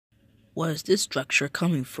Where is this structure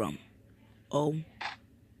coming from? Oh,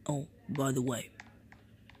 by the way,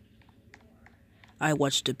 I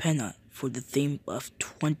watched the Panda for the theme of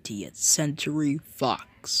 20th Century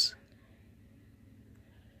Fox.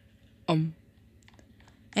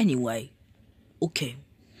 Anyway, okay.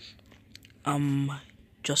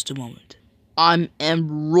 Just a moment. I'm in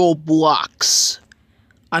Roblox.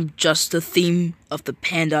 I'm just the theme of the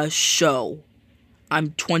Panda show. I'm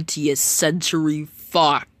 20th Century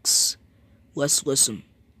Fox. Let's listen.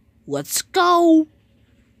 Let's go!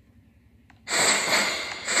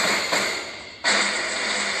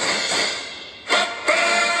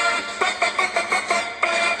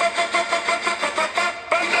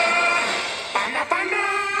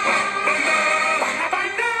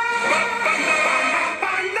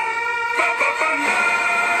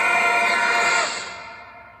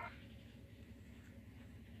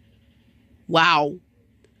 Wow.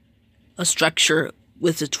 A structure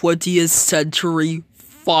with a 20th Century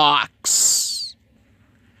Fox.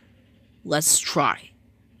 Let's try.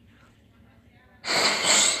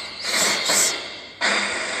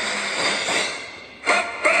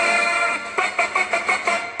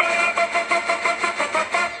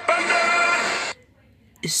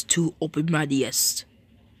 It's too open-minded.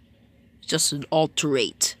 Just an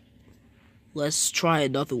alterate. Let's try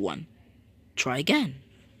another one. Try again.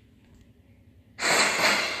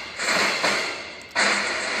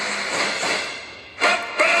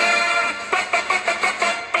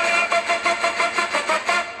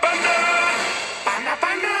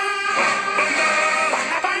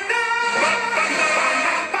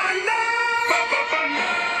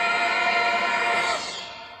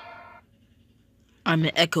 I'm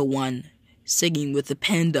an Echo One, singing with the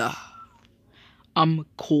Panda. I'm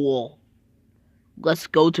cool. Let's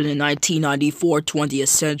go to the 1994 20th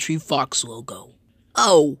Century Fox logo.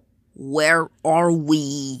 Oh, where are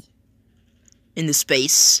we? In the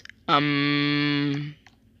space.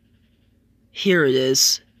 Here it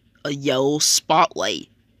is. A yellow spotlight.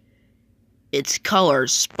 It's color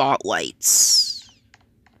spotlights.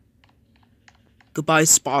 Goodbye,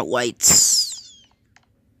 spotlights.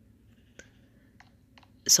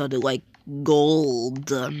 Sounded like gold.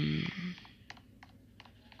 A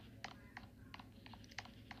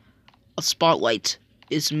spotlight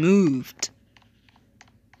is moved.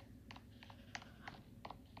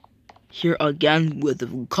 Here again with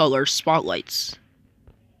the color spotlights.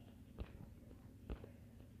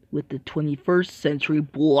 With the 21st century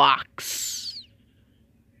blocks.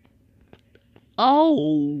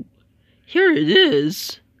 Oh, here it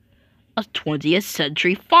is. A 20th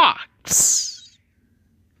century fox.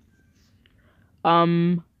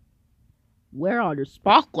 Where are the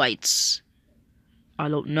spotlights? I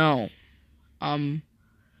don't know.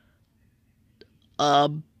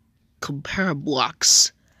 Compare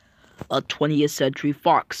blocks. A 20th century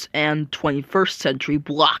fox and 21st century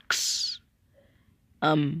blocks.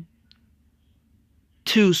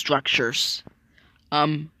 Two structures.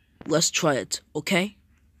 Let's try it, okay?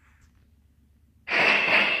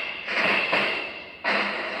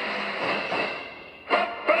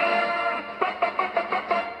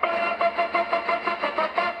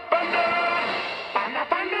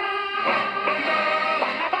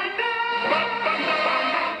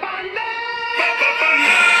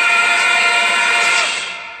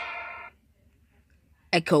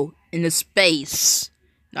 Echo in the space.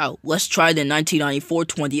 Now, let's try the 1994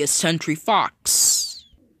 20th Century Fox.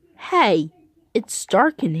 Hey, it's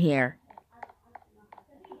dark in here.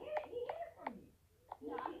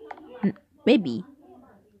 Maybe.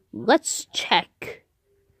 Let's check.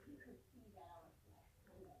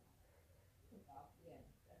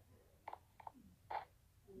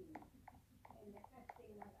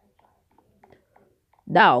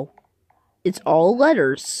 Now, it's all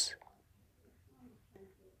letters.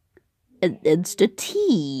 And it's the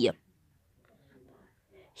T.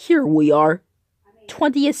 Here we are,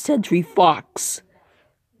 20th Century Fox.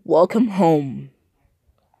 Welcome home.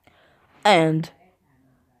 And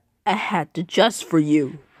I had to just for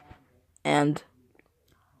you. And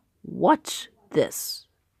watch this.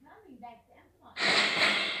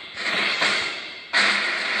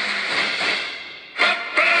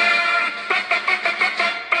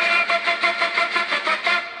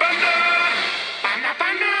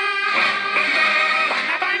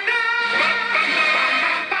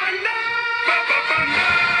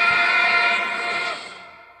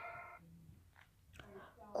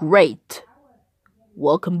 Great.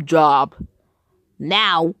 Welcome job.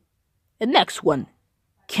 Now, the next one.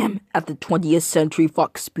 Camp at the 20th Century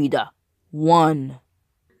Fox Speeder 1.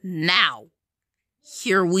 Now,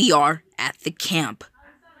 here we are at the camp.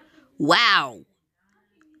 Wow.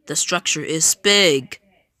 The structure is big.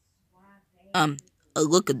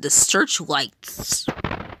 Look at the searchlights.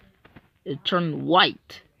 It turned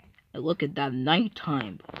white. And look at that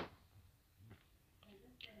nighttime.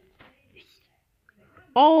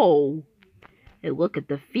 Oh, and look at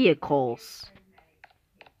the vehicles.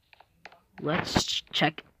 Let's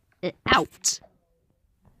check it out.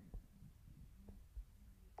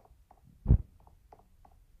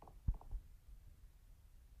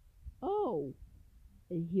 Oh,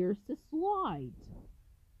 and here's the slide.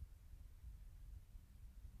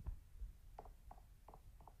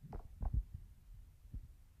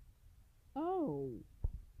 Oh,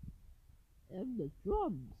 and the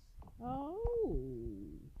drums. Oh.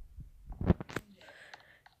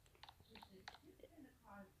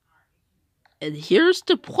 And here's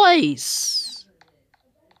the place.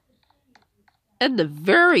 And the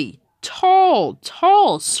very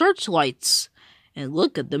tall searchlights. And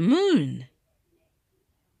look at the moon.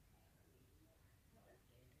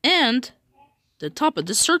 And the top of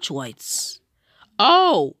the searchlights.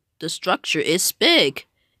 Oh, the structure is big.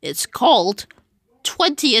 It's called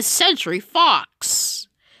 20th Century Fox.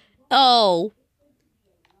 Oh.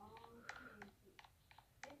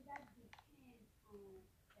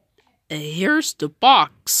 And here's the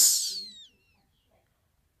box.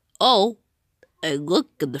 Oh, and look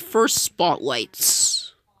at the first spotlights.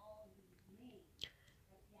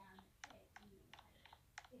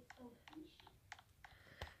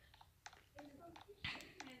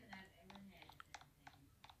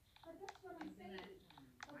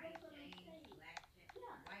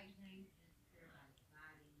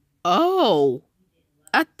 Oh,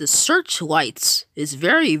 at the searchlights is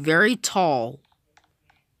very, very tall.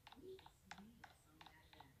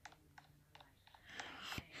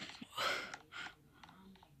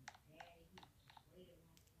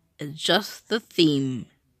 It's just the theme.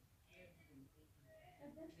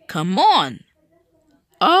 Come on.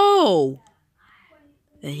 Oh,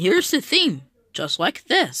 and here's the theme, just like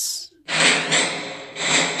this.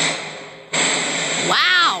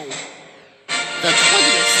 Wow, the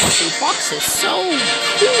 20th Century Fox is so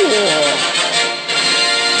cool.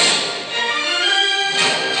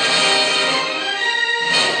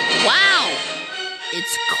 Wow,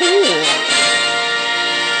 it's cool.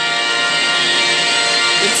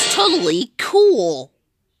 It's totally cool.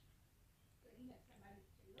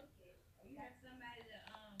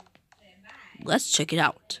 Let's check it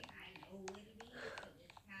out.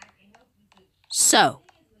 So,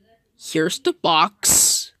 here's the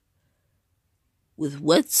box with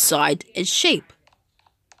width, side, and shape.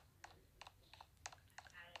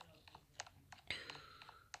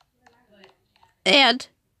 And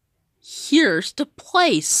here's the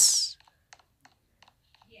place.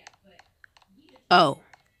 Oh.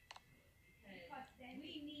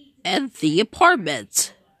 And the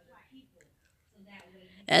apartment.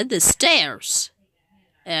 And the stairs.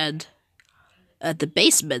 And at the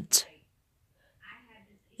basement.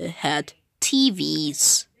 It had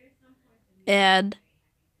TVs. And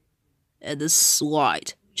a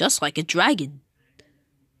slide. Just like a dragon.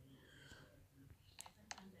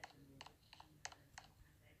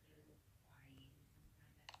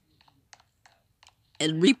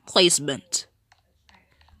 And replacement.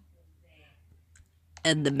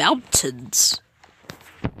 And the mountains.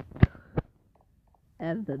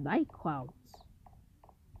 And the night clouds.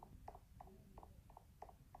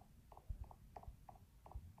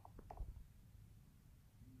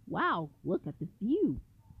 Wow, look at the view.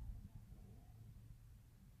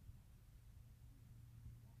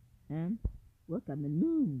 And look at the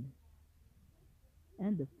moon.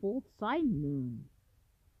 And the full side moon.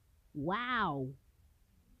 Wow.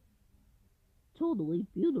 Totally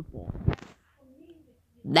beautiful.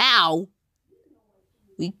 Now,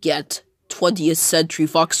 we get 20th Century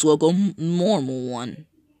Fox logo normal one.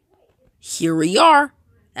 Here we are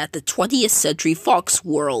at the 20th Century Fox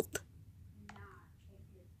world.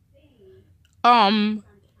 And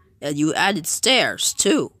you added stairs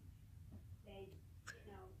too.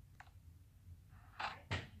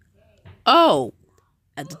 Oh,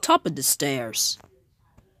 at the top of the stairs.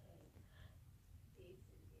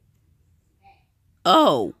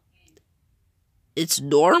 Oh, it's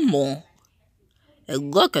normal.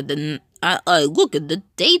 And look at the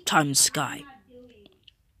daytime sky.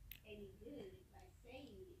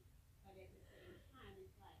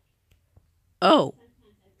 Oh,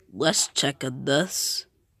 let's check on this.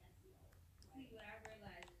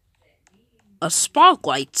 A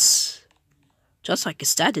spotlights, just like a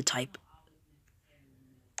static type.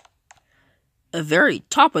 A very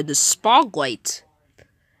top of the spotlight.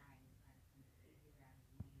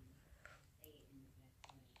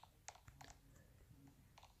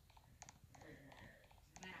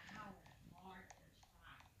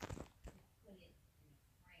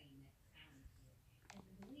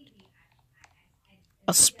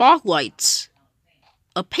 A spotlight.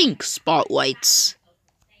 A pink spotlight.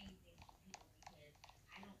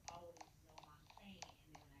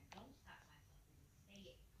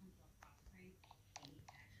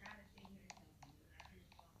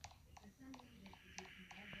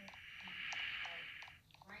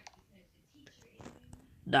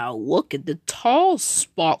 Now look at the tall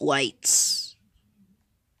spotlights.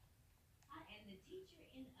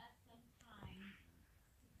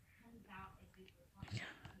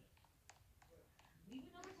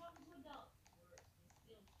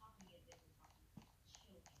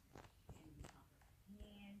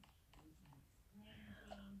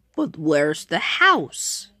 But where's the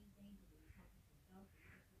house?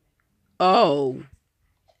 Oh,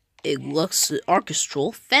 it looks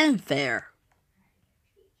orchestral fanfare.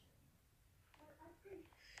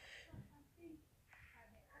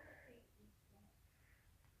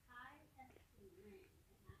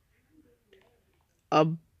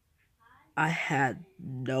 I had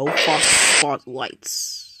no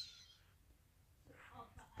spotlights.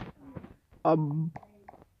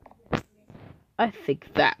 I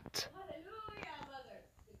think that.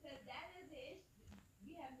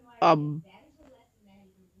 Oh.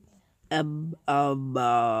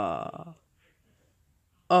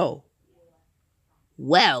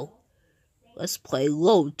 Well, let's play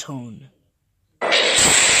low tone.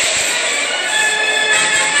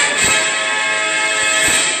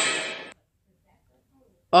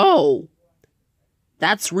 Oh,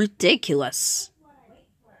 that's ridiculous.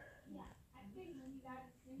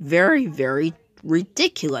 Very, very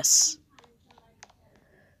ridiculous.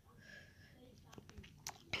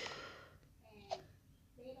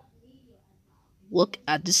 Look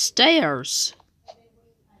at the stairs.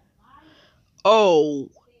 Oh,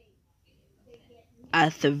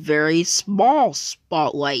 at the very small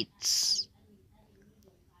spotlights.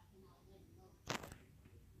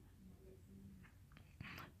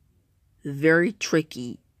 Very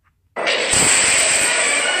tricky.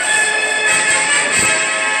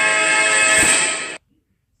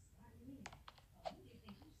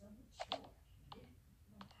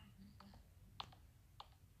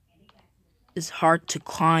 It's hard to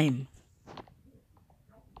climb.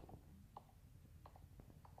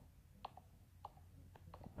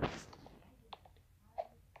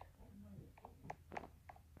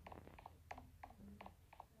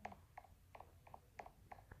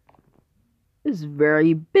 It's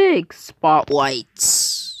very big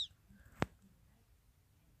spotlights.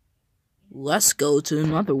 Let's go to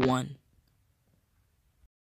another one.